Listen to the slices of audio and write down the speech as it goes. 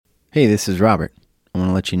Hey, this is Robert. I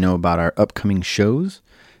want to let you know about our upcoming shows.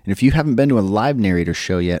 And if you haven't been to a live narrator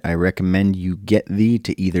show yet, I recommend you get thee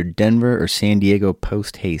to either Denver or San Diego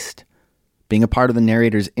post haste. Being a part of the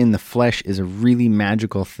narrators in the flesh is a really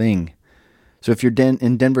magical thing. So if you're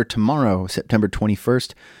in Denver tomorrow, September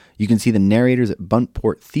 21st, you can see the narrators at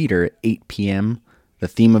Buntport Theater at 8 p.m. The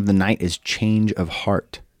theme of the night is Change of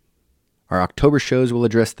Heart. Our October shows will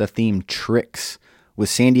address the theme Tricks, with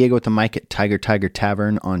San Diego at the Mic at Tiger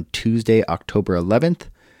Tavern on Tuesday, October 11th,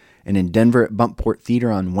 and in Denver at Buntport Theater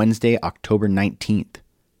on Wednesday, October 19th.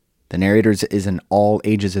 The Narrators is an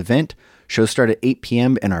all-ages event. Shows start at 8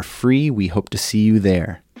 p.m. and are free. We hope to see you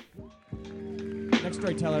there. Next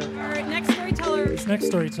storyteller. All right, next storyteller. Next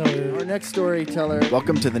storyteller. Our next storyteller.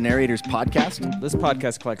 Welcome to the Narrators Podcast. This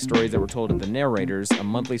podcast collects stories that were told at The Narrators, a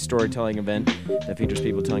monthly storytelling event that features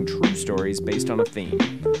people telling true stories based on a theme.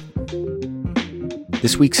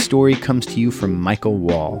 This week's story comes to you from Michael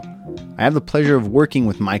Wall. I have the pleasure of working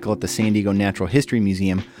with Michael at the San Diego Natural History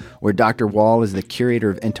Museum, where Dr. Wall is the curator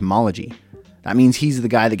of entomology. That means he's the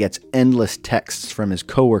guy that gets endless texts from his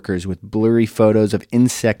coworkers with blurry photos of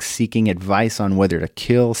insects seeking advice on whether to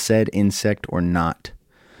kill said insect or not.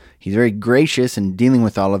 He's very gracious in dealing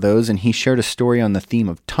with all of those, and he shared a story on the theme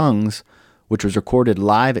of tongues, which was recorded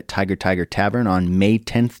live at Tiger Tavern on May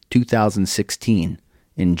 10th, 2016.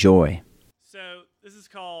 Enjoy. This is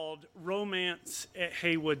called Romance at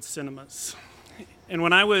Haywood Cinemas. And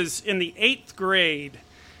when I was in the 8th grade,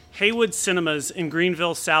 Haywood Cinemas in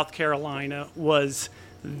Greenville, South Carolina was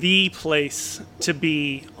the place to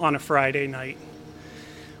be on a Friday night.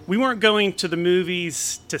 We weren't going to the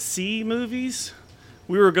movies to see movies.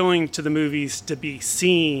 We were going to the movies to be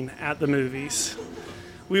seen at the movies.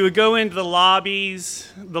 We would go into the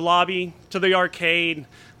lobby to the arcade,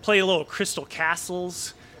 play a little Crystal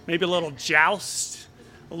Castles, maybe a little Joust,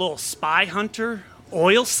 a little Spy Hunter,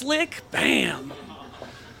 Oil Slick, bam.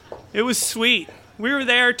 It was sweet. We were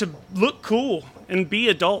there to look cool and be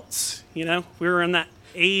adults, you know. We were in that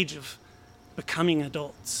age of becoming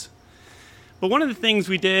adults. But one of the things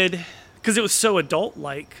we did, because it was so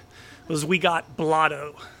adult-like, was we got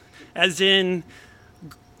blotto, as in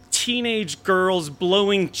teenage girls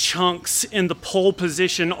blowing chunks in the pole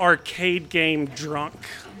position arcade game drunk,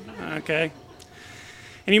 okay?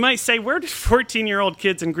 And you might say, where did 14-year-old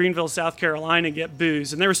kids in Greenville, South Carolina get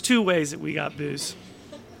booze? And there was two ways that we got booze.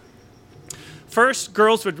 First,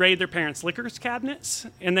 girls would raid their parents' liquor cabinets,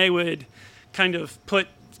 and they would kind of put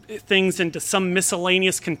things into some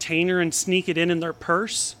miscellaneous container and sneak it in their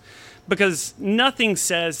purse, because nothing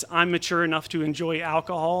says I'm mature enough to enjoy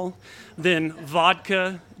alcohol than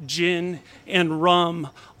vodka, gin, and rum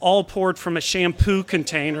all poured from a shampoo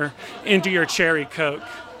container into your cherry Coke.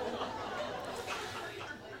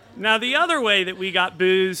 Now, the other way that we got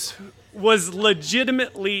booze was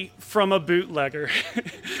legitimately from a bootlegger.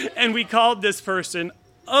 And we called this person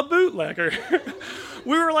a bootlegger.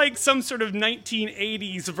 We were like some sort of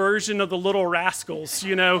 1980s version of the Little Rascals,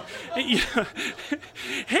 you know.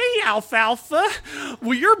 Hey, Alfalfa,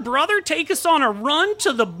 will your brother take us on a run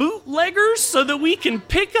to the bootleggers so that we can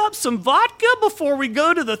pick up some vodka before we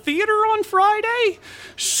go to the theater on Friday?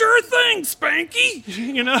 Sure thing, Spanky,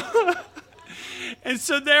 you know. And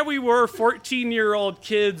so there we were, 14-year-old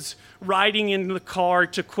kids riding in the car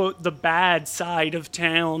to, quote, the bad side of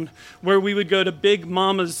town, where we would go to Big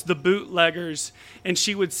Mama's, the bootleggers, and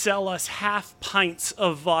she would sell us half pints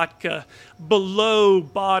of vodka below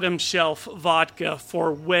bottom shelf vodka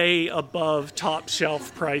for way above top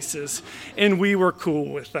shelf prices. And we were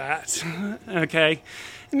cool with that, okay?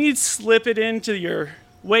 And you'd slip it into your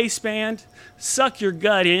waistband, suck your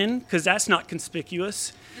gut in, because that's not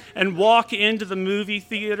conspicuous, and walk into the movie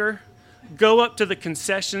theater, go up to the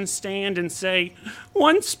concession stand and say,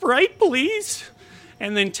 "One Sprite, please,"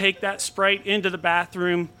 and then take that Sprite into the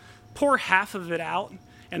bathroom, pour half of it out,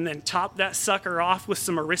 and then top that sucker off with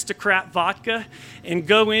some Aristocrat vodka, and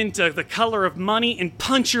go into The Color of Money and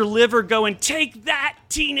punch your liver going, "Take that,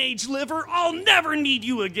 teenage liver, I'll never need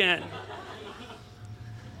you again."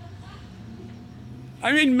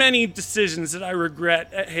 I made many decisions that I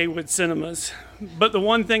regret at Haywood Cinemas, but the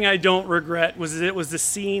one thing I don't regret was that it was the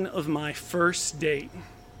scene of my first date.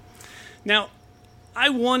 Now, I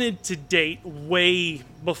wanted to date way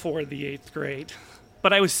before the 8th grade,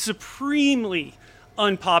 but I was supremely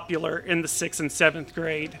unpopular in the 6th and 7th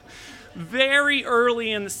grade. Very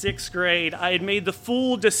early in the 6th grade, I had made the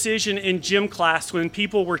fool decision in gym class when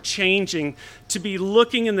people were changing to be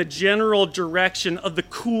looking in the general direction of the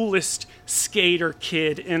coolest skater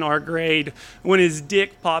kid in our grade when his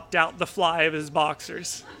dick popped out the fly of his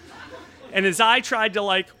boxers. And as I tried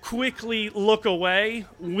to quickly look away,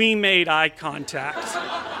 we made eye contact.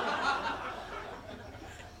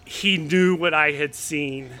 he knew what I had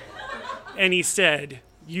seen. And he said,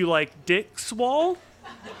 "You like dicks, Wall?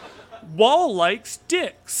 Wall likes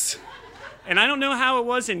dicks." And I don't know how it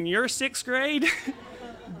was in your 6th grade,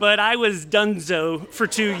 but I was donezo for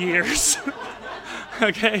 2 years.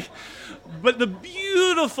 Okay? But the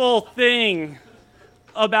beautiful thing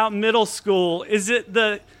about middle school is that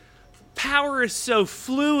the power is so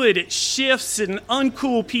fluid, it shifts, and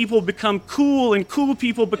uncool people become cool, and cool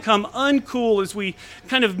people become uncool as we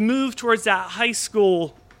kind of move towards that high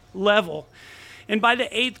school level. And by the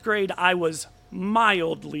 8th grade, I was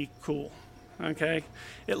mildly cool, okay?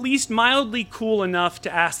 At least mildly cool enough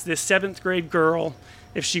to ask this 7th grade girl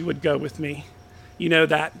if she would go with me. You know,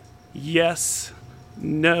 that yes,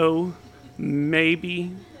 no,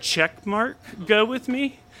 maybe, check mark, go with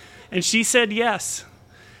me? And she said yes.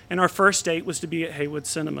 And our first date was to be at Haywood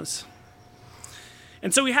Cinemas.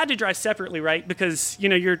 And so we had to drive separately, right? Because, you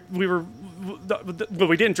know,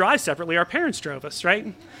 we didn't drive separately. Our parents drove us, right?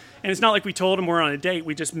 And it's not like we told them we're on a date.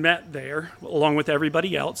 We just met there along with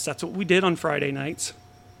everybody else. That's what we did on Friday nights.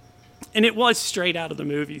 And it was straight out of the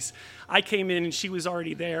movies. I came in and she was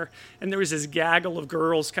already there. And there was this gaggle of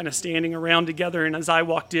girls kind of standing around together. And as I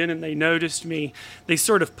walked in and they noticed me, they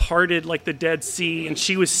sort of parted like the Dead Sea. And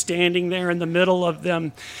she was standing there in the middle of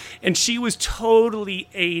them. And she was totally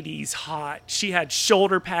 80s hot. She had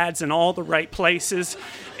shoulder pads in all the right places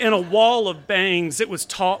and a wall of bangs that was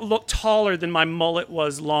looked taller than my mullet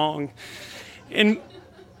was long. And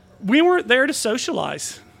we weren't there to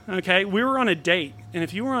socialize, okay? We were on a date. And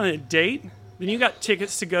if you were on a date, then you got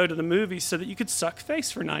tickets to go to the movies so that you could suck face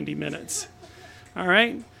for 90 minutes. All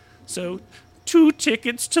right? So 2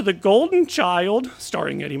 tickets to The Golden Child,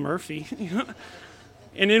 starring Eddie Murphy.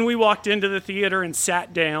 And then we walked into the theater and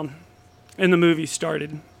sat down, and the movie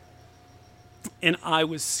started. And I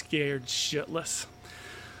was scared shitless.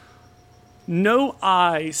 No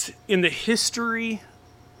eyes in the history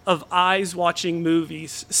of eyes watching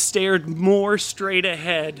movies stared more straight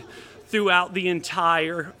ahead throughout the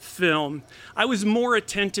entire film. I was more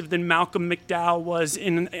attentive than Malcolm McDowell was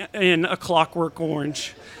in A Clockwork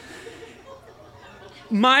Orange.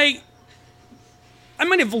 I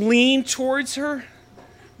might have leaned towards her,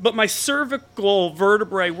 but my cervical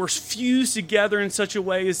vertebrae were fused together in such a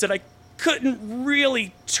way as that I couldn't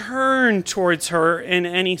really turn towards her in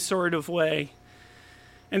any sort of way.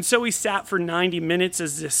 And so we sat for 90 minutes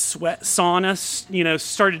as this sweat sauna,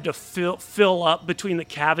 started to fill up between the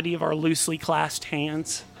cavity of our loosely clasped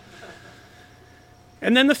hands.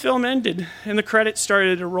 And then the film ended, and the credits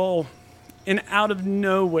started to roll. And out of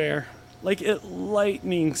nowhere, like at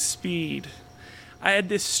lightning speed, I had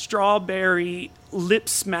this strawberry lip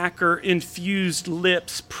smacker infused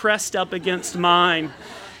lips pressed up against mine,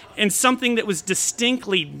 and something that was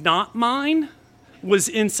distinctly not mine was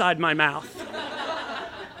inside my mouth.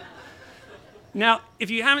 Now, if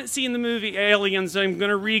you haven't seen the movie Aliens, I'm going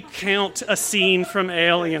to recount a scene from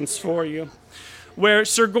Aliens for you, where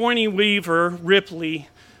Sigourney Weaver, Ripley,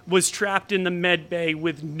 was trapped in the med bay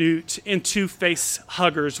with Newt, and 2 face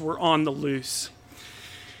huggers were on the loose.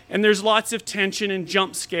 And there's lots of tension and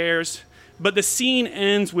jump scares, but the scene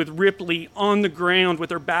ends with Ripley on the ground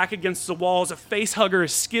with her back against the wall as a face hugger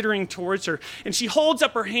is skittering towards her. And she holds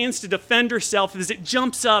up her hands to defend herself as it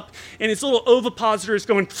jumps up, and its little ovipositor is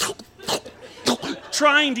going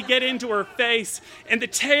trying to get into her face, and the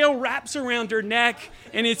tail wraps around her neck,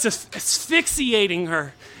 and it's asphyxiating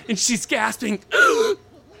her, and she's gasping,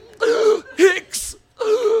 "Hicks,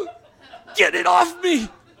 get it off me!"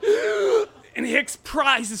 And Hicks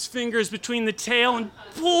pries his fingers between the tail and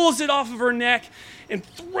pulls it off of her neck and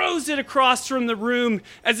throws it across from the room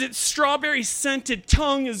as its strawberry-scented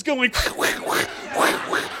tongue is going,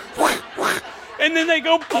 and then they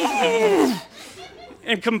go,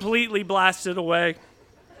 and completely blasted away.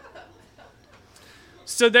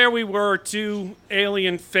 So there we were, 2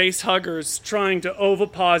 alien face huggers trying to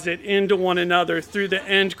oviposit into one another through the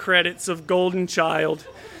end credits of Golden Child.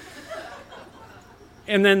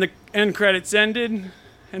 And then the end credits ended,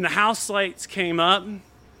 and the house lights came up.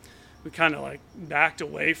 We kind of backed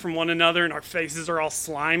away from one another, and our faces are all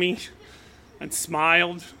slimy, and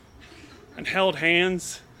smiled, and held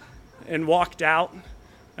hands, and walked out.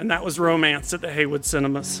 And that was romance at the Haywood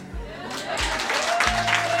Cinemas.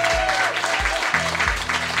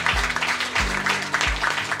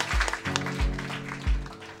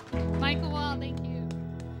 Michael Wall, thank you.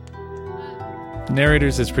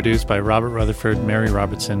 Narrators is produced by Robert Rutherford, Mary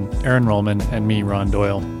Robertson, Aaron Rollman, and me, Ron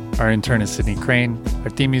Doyle. Our intern is Sydney Crane. Our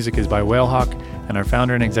theme music is by Whalehawk, and our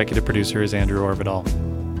founder and executive producer is Andrew Orvidal.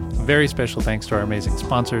 A very special thanks to our amazing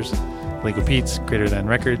sponsors: Legal Pete's, Greater Than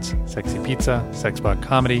Records, Sexy Pizza, Sexbot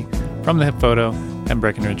Comedy, From the Hip Photo, and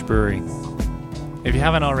Breckenridge Brewery. If you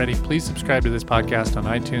haven't already, please subscribe to this podcast on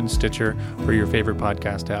iTunes, Stitcher, or your favorite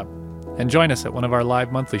podcast app. And join us at one of our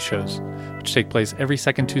live monthly shows, which take place every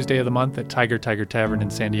second Tuesday of the month at Tiger Tavern in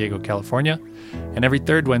San Diego, California, and every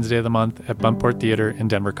third Wednesday of the month at Buntport Theater in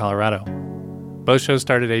Denver, Colorado. Both shows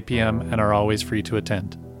start at 8 p.m. and are always free to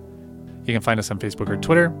attend. You can find us on Facebook or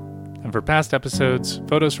Twitter, and for past episodes,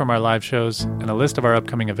 photos from our live shows, and a list of our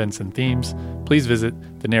upcoming events and themes, please visit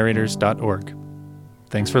thenarrators.org.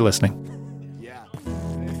 Thanks for listening.